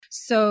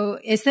So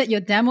is that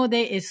your demo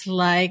day is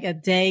like a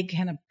day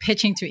kind of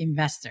pitching to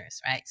investors,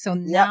 right? So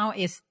Yep. now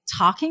it's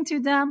talking to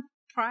them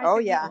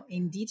privately or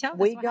in detail?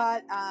 We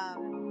got...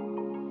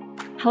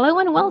 Hello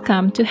and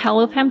welcome to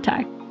Hello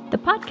Femtech, the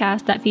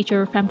podcast that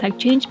features femtech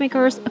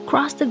changemakers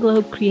across the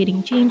globe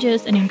creating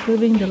changes and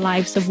improving the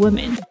lives of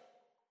women.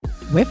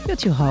 With your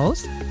two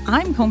hosts,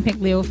 I'm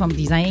Kongpik Liu from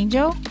Design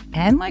Angel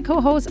and my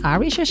co-host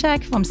Ari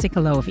Shashak from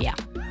Psycholovia.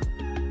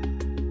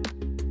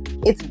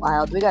 It's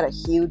wild. We got a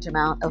huge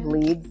amount of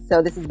leads.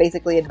 So this is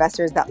basically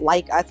investors that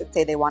like us and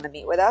say they want to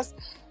meet with us,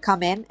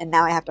 come in, and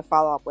now I have to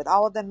follow up with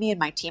all of them. Me and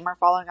my team are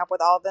following up with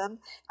all of them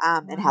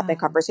and having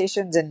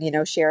conversations and,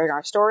 sharing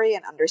our story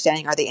and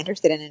understanding are they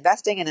interested in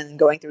investing and then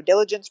going through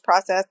diligence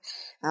process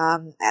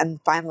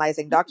and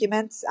finalizing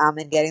documents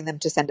and getting them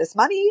to send us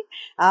money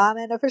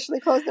and officially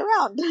close the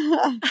round.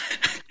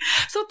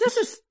 So this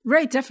is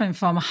very different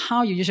from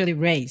how you usually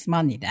raise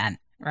money then,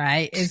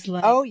 right? It's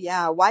like... Oh,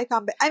 yeah.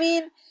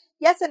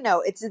 Yes and no.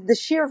 It's the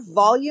sheer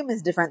volume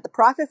is different. The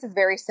process is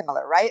very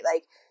similar, right?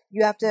 Like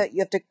you have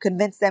to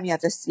convince them, you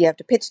have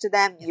to pitch to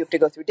them, you have to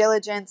go through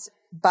diligence,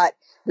 but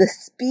the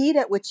speed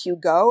at which you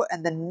go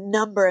and the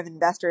number of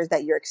investors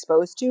that you're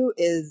exposed to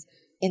is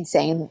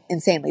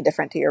insanely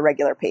different to your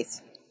regular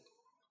pace.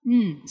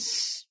 We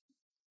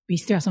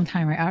still have some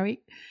time, right,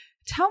 Ari?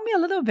 Tell me a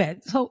little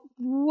bit. So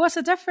what's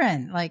the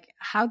difference? Like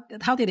how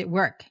did it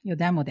work, your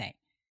demo day?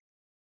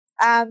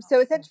 So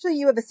essentially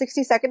you have a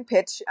 60-second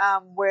pitch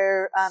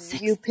where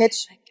you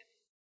pitch.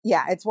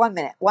 Yeah, it's 1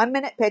 minute. 1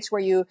 minute pitch where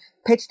you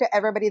pitch to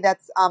everybody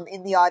that's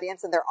in the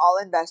audience and they're all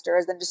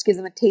investors, then just gives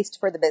them a taste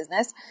for the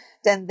business.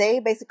 Then they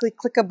basically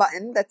click a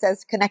button that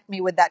says connect me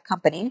with that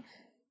company.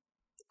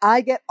 I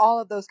get all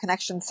of those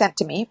connections sent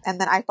to me and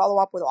then I follow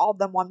up with all of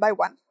them one by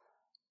one.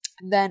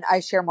 Then I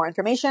share more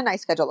information. I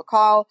schedule a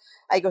call.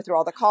 I go through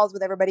all the calls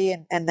with everybody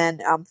and then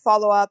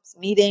follow-ups,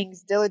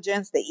 meetings,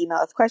 diligence. They email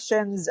us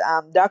questions,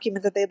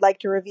 documents that they'd like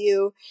to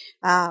review.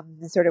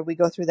 And sort of we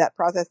go through that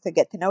process to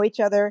get to know each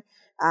other.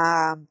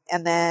 And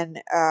then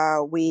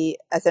we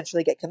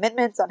essentially get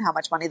commitments on how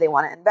much money they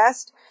want to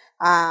invest.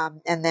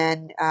 And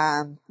then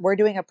we're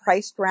doing a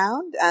priced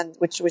round, and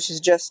which is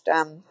just...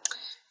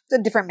 it's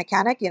a different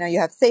mechanic. You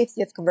have safes,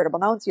 you have convertible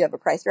notes, you have a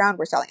price round.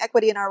 We're selling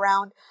equity in our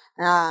round.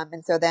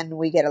 And so then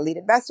we get a lead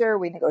investor,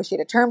 we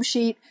negotiate a term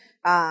sheet,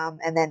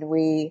 and then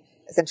we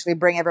essentially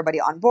bring everybody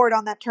on board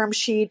on that term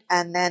sheet.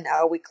 And then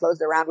we close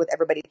the round with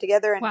everybody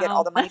together and get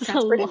all the money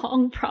transferred in. That's a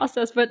long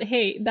process, but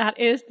hey, that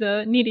is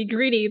the nitty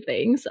gritty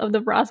things of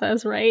the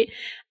process, right?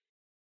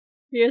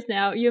 Here's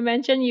now, you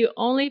mentioned you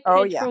only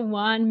pitch for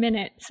 1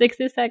 minute,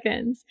 60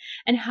 seconds.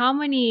 And how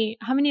many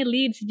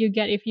leads did you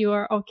get if you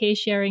are okay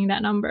sharing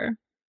that number?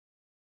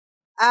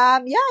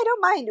 I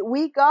don't mind.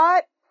 We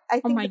got,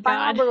 I think the final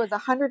God. number was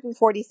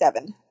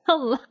 147.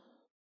 Hello.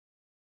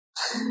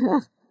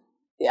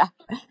 Yeah.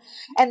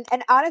 And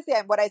honestly,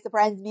 what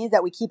surprises me is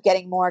that we keep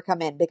getting more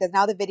come in because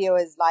now the video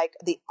is like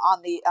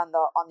on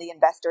the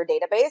investor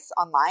database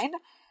online.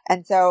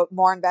 And so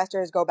more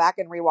investors go back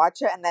and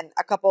rewatch it. And then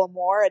a couple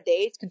more a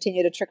day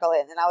continue to trickle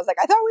in. And I was like,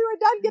 I thought we were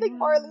done getting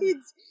more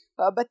leads.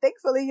 But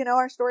thankfully,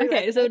 our story.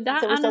 Okay, so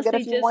that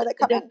honestly just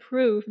the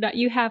proof that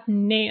you have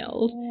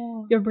nailed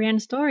your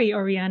brand story,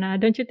 Oriana.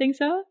 Don't you think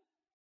so?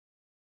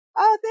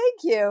 Oh,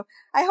 thank you.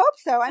 I hope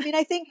so.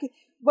 I think,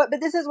 but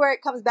this is where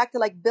it comes back to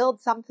like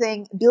build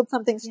something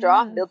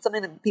strong, build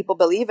something that people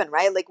believe in,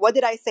 right? Like, what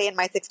did I say in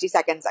my 60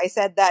 seconds? I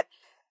said that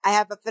I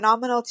have a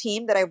phenomenal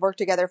team that I've worked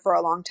together for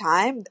a long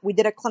time. We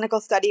did a clinical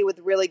study with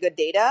really good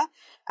data,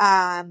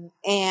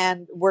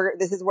 and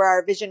this is where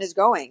our vision is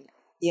going.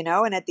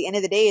 And at the end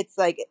of the day, it's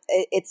like,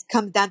 it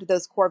comes down to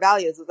those core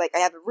values. It's like, I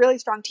have a really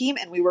strong team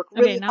and we work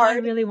really hard I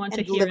really want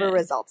and to hear deliver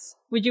results.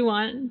 Would you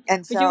want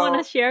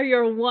to share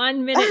your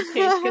 1 minute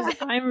pitch? Because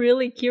I'm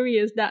really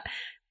curious that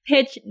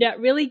pitch that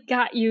really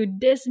got you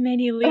this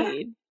many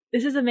leads.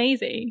 This is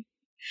amazing.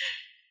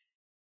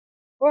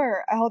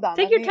 Sure. Hold on.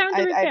 Take your time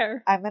to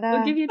prepare.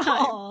 We'll give you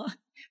time.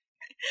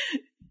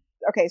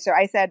 Okay. So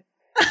I said,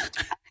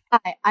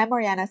 hi, I'm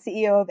Oriana,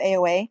 CEO of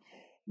AOA.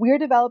 We are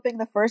developing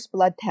the first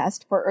blood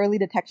test for early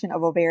detection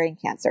of ovarian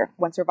cancer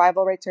when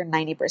survival rates are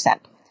 90%.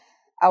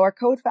 Our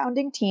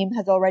co-founding team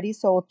has already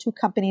sold 2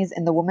 companies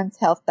in the women's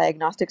health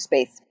diagnostic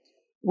space.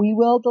 We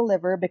will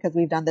deliver because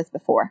we've done this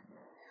before.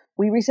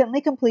 We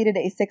recently completed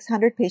a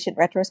 600-patient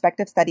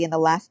retrospective study in the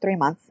last 3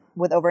 months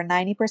with over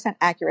 90%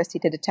 accuracy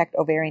to detect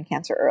ovarian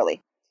cancer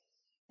early.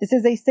 This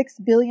is a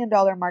 $6 billion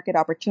market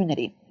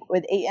opportunity,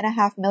 with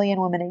 8.5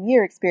 million women a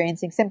year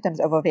experiencing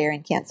symptoms of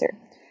ovarian cancer.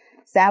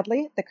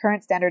 Sadly, the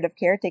current standard of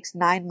care takes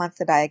 9 months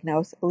to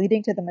diagnose,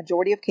 leading to the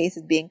majority of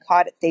cases being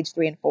caught at stage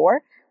 3 and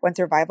 4, when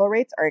survival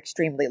rates are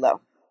extremely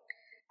low.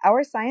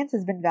 Our science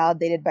has been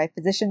validated by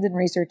physicians and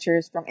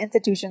researchers from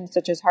institutions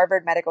such as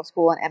Harvard Medical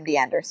School and MD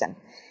Anderson.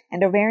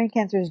 And ovarian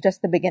cancer is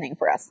just the beginning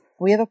for us.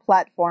 We have a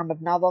platform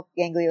of novel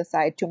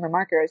ganglioside tumor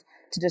markers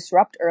to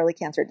disrupt early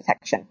cancer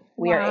detection.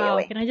 We are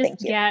AOA. Can I just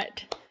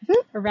get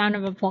a round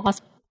of applause?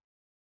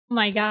 Oh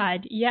my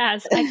God.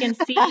 Yes, I can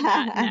see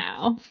that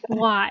now.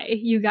 Why?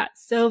 You got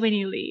so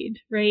many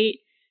leads, right?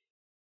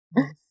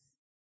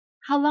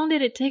 How long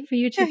did it take for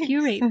you to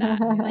curate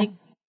that? Like,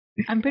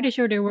 I'm pretty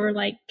sure there were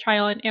like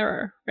trial and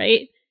error,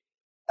 right?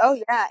 Oh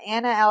yeah,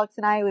 Anna, Alex,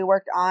 and I, we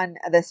worked on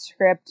the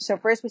script. So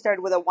first we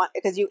started with a one,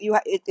 because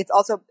it's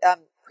also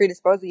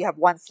predisposed. You have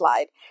one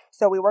slide.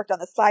 So we worked on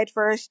the slide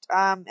first,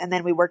 and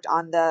then we worked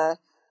on the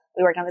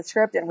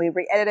script, and we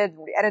re-edited,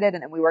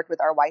 and then we worked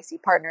with our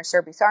YC partner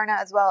Serbi Sarna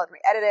as well, and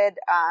re-edited.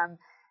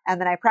 And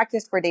then I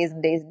practiced for days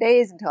and days and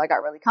days until I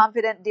got really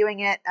confident doing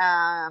it.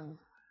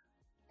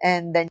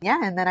 And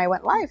then I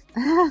went live.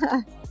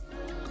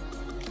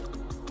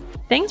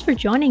 Thanks for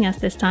joining us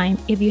this time.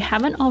 If you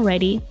haven't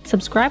already,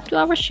 subscribe to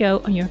our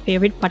show on your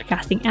favorite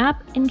podcasting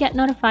app and get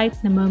notified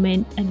the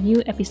moment a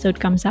new episode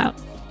comes out.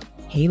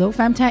 Halo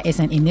Femtech is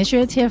an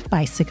initiative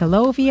by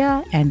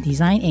Ciclovia and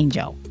Design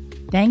Angel.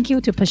 Thank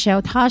you to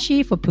Pashel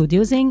Tashi for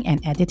producing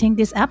and editing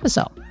this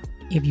episode.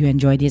 If you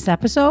enjoyed this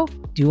episode,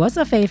 do us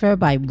a favor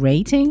by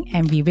rating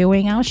and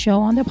reviewing our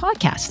show on the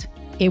podcast.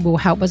 It will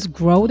help us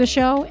grow the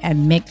show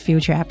and make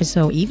future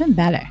episodes even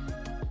better.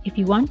 If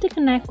you want to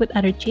connect with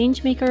other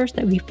changemakers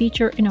that we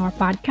feature in our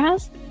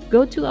podcast,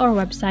 go to our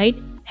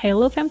website,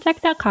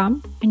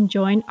 halofemtech.com, and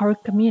join our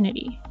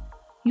community.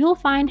 You'll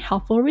find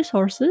helpful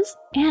resources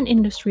and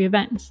industry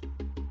events.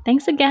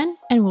 Thanks again,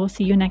 and we'll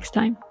see you next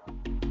time.